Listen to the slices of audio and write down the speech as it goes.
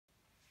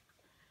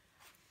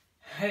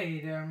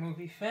Hey there,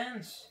 movie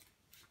fans!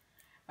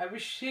 I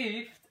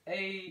received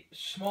a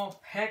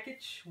small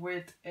package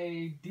with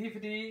a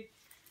DVD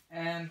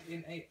and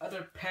in a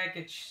other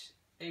package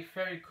a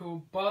very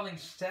cool bowling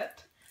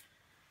set,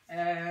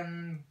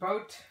 and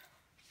both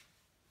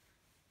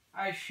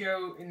I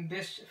show in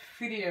this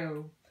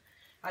video.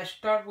 I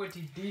start with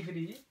the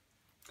DVD.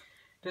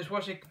 This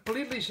was a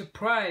completely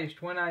surprise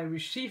when I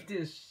received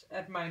this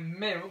at my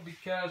mail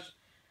because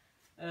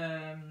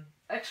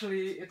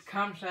actually it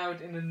comes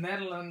out in the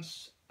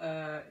Netherlands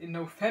in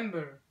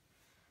November,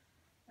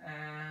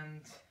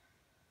 and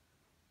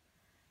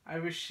I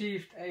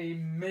received a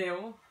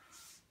mail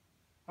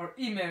or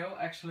email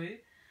actually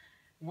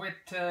with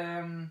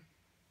the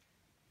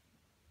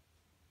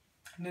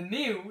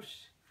news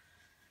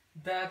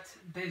that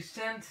they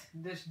sent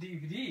this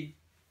DVD.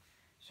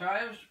 So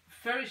I was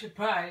very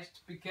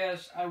surprised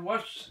because I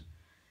was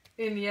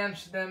in the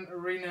Amsterdam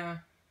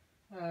Arena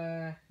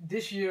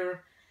this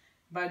year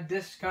by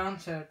this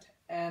concert,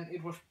 and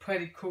it was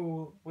pretty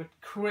cool with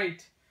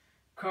great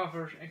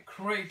covers and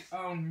great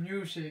own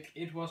music.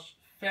 It was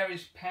very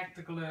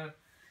spectacular,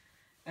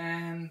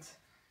 and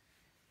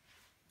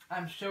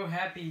I'm so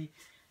happy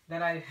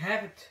that I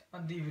have it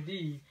on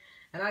DVD.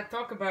 And I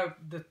talk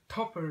about the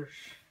toppers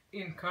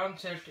in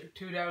concert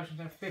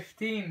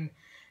 2015,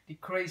 the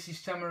Crazy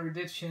Summer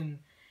Edition.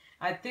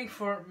 I think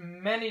for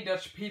many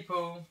Dutch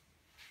people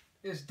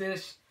is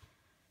this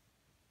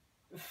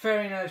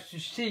very nice to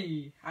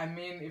see. I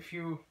mean, if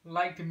you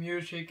like the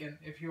music and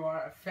if you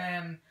are a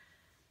fan,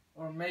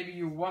 or maybe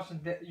you was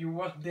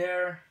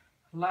there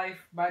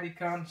live by the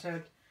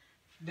concert,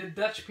 the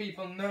Dutch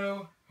people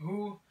know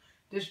who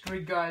these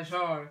three guys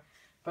are.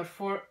 But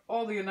for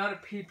all the other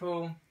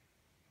people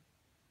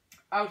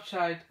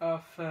outside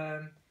of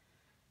the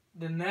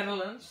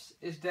Netherlands,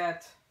 is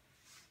that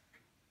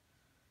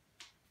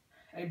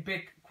a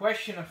big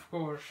question, of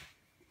course.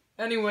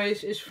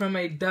 Anyways, it's from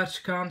a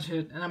Dutch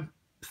concert, and I'm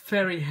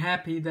very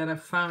happy that I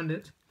found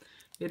it.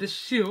 It is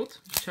sealed,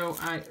 so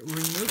I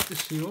remove the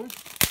seal.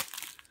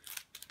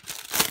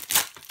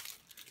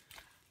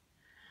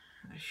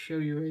 I show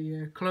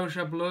you a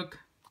close-up look.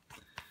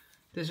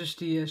 This is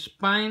the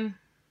spine,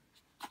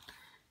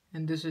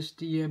 and this is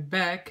the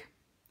back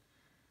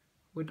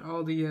with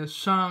all the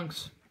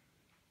songs.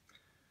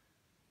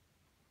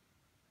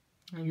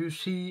 And you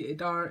see it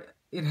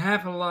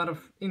have a lot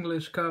of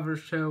English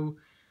covers, so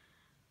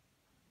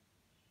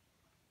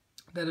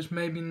that is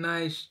maybe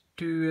nice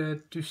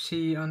to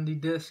see on the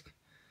disc.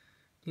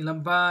 The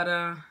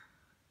Lambada,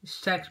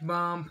 Sex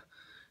Bomb,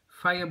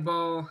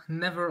 Fireball,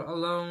 Never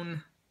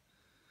Alone.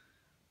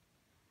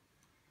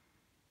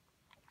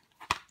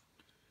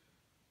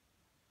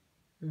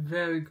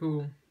 Very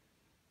cool.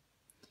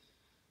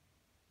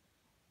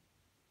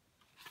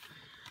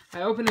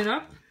 I open it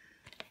up.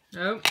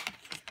 Oh.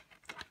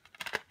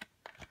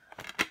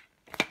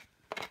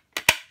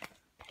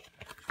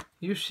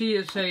 You see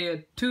it's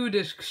a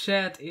 2-disc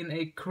set in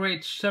a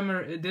Great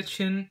Summer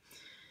Edition.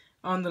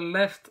 On the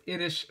left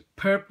it is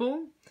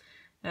purple,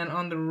 and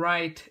on the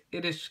right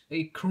it is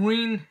a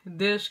green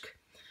disc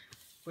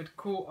with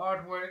cool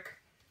artwork.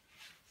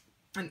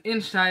 And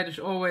inside is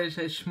always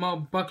a small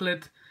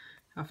booklet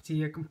of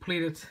the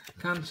completed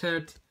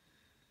concert.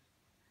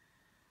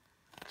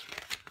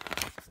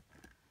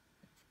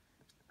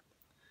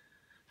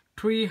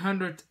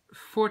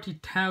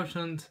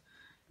 $340,000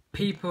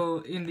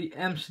 people in the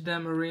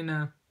Amsterdam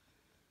Arena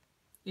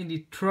in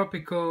the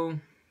tropical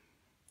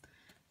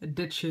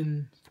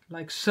edition,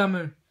 like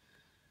summer.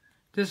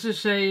 This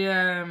is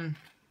a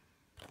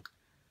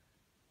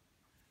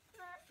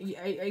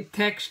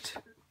text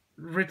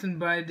written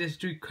by these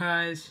three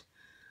guys.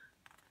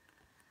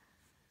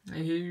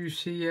 And here you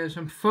see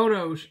some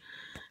photos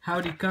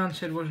how the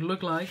concert was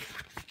look like.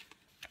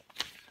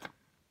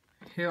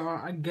 Here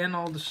are again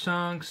all the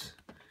songs,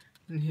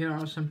 and here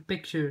are some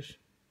pictures.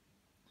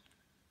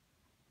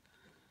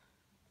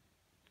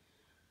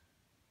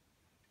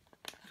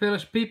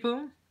 Village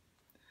people,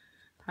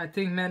 I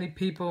think many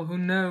people who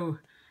know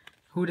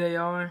who they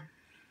are.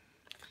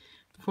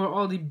 For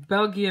all the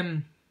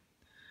Belgian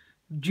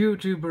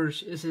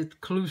YouTubers, is it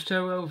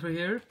Clouseau over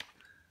here?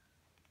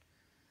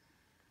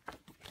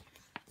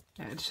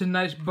 Yeah, it's a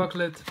nice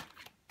booklet,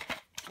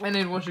 and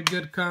it was a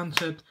good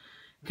concert.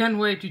 Can't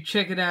wait to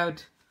check it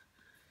out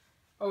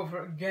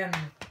over again.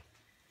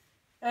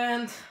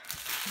 And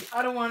the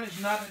other one is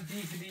not a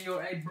DVD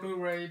or a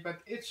Blu-ray,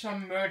 but it's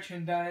some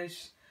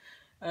merchandise.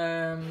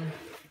 And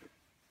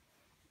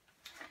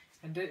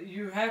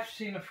you have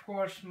seen, of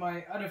course,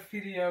 my other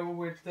video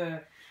with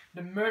the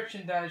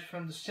merchandise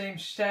from the same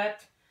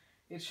set.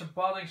 It's a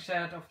bowling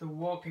set of The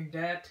Walking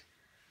Dead.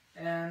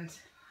 And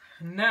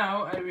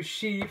now I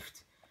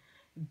received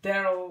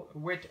Daryl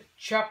with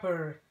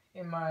Chopper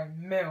in my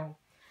mail.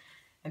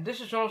 And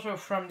this is also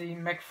from the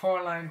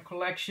McFarlane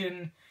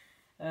collection.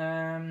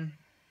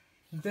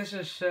 This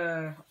is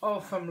all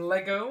from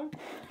Lego.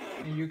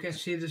 And you can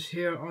see this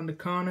here on the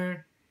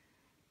corner.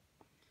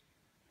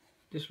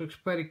 This looks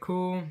pretty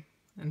cool,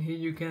 and here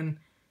you can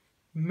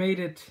made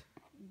it.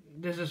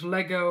 This is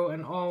Lego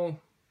and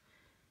all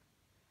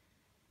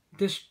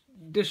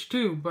this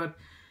too, but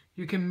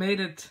you can make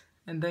it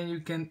and then you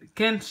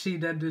can see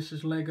that this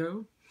is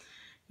Lego.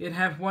 It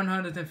have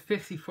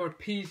 154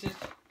 pieces.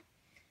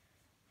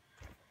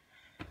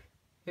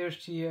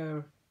 Here's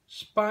the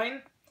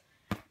spine,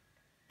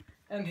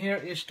 and here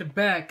is the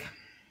back.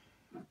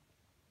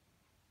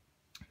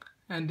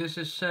 And this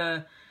is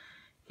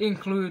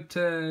include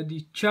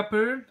the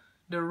chopper,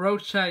 the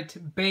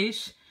roadside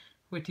base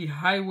with the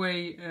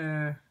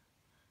highway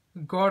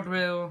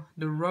guardrail,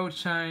 the road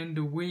sign,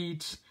 the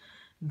weeds,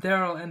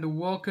 Daryl and the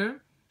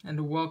walker. And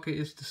the walker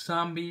is the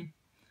zombie.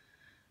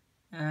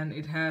 And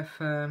it have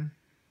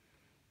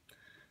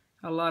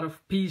a lot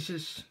of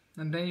pieces,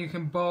 and then you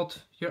can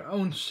build your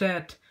own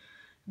set.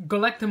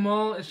 Collect them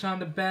all is on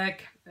the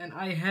back, and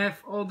I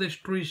have all these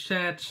 3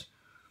 sets,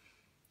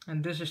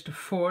 and this is the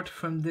 4th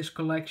from this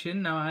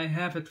collection. Now I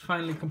have it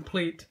finally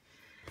complete,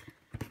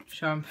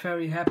 so I'm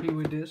very happy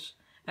with this,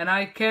 and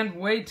I can't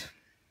wait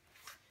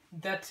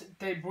that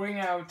they bring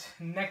out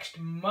next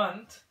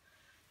month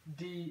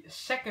the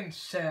 2nd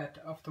set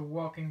of The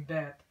Walking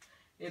Dead.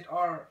 It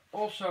are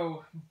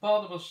also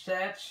buildable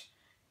sets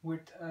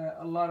with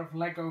a lot of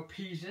Lego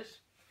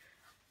pieces,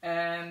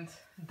 and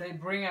they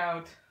bring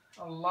out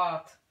a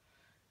lot.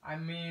 I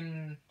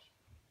mean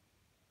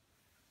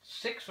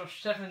 6 or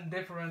 7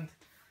 different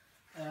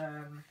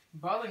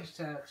building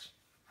sets.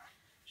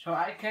 So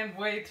I can't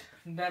wait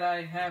that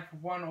I have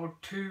 1 or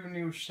 2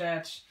 new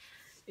sets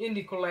in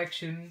the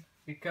collection,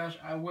 because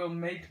I will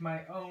make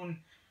my own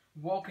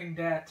Walking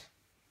Dead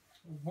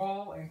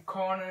wall and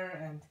corner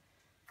and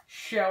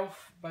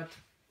shelf. But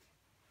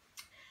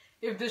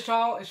if this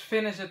all is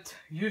finished,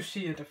 you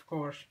see it, of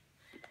course.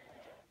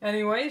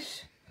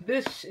 Anyways,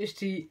 this is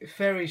the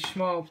very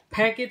small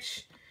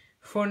package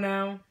for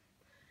now,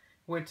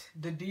 with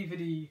the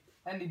DVD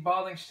and the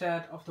building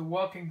set of The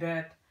Walking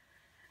Dead.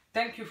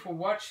 Thank you for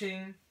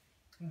watching.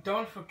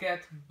 Don't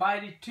forget, by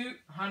the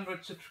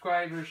 200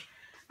 subscribers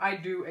I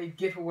do a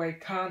giveaway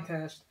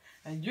contest,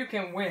 and you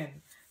can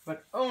win,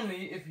 but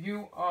only if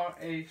you are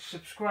a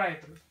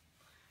subscriber.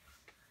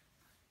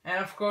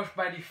 And of course,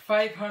 by the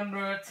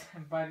 500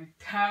 and by the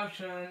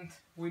 1000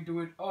 we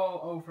do it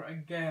all over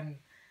again.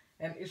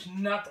 And it's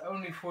not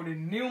only for the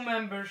new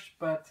members,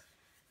 but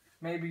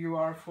maybe you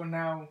are for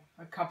now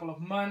a couple of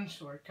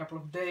months or a couple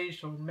of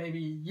days or maybe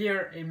a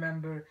year a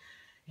member.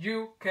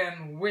 You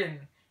can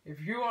win. If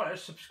you are a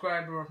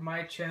subscriber of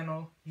my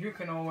channel, you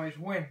can always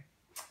win.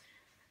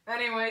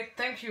 Anyway,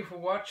 thank you for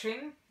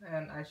watching,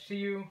 and I see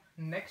you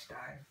next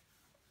time.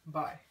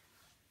 Bye.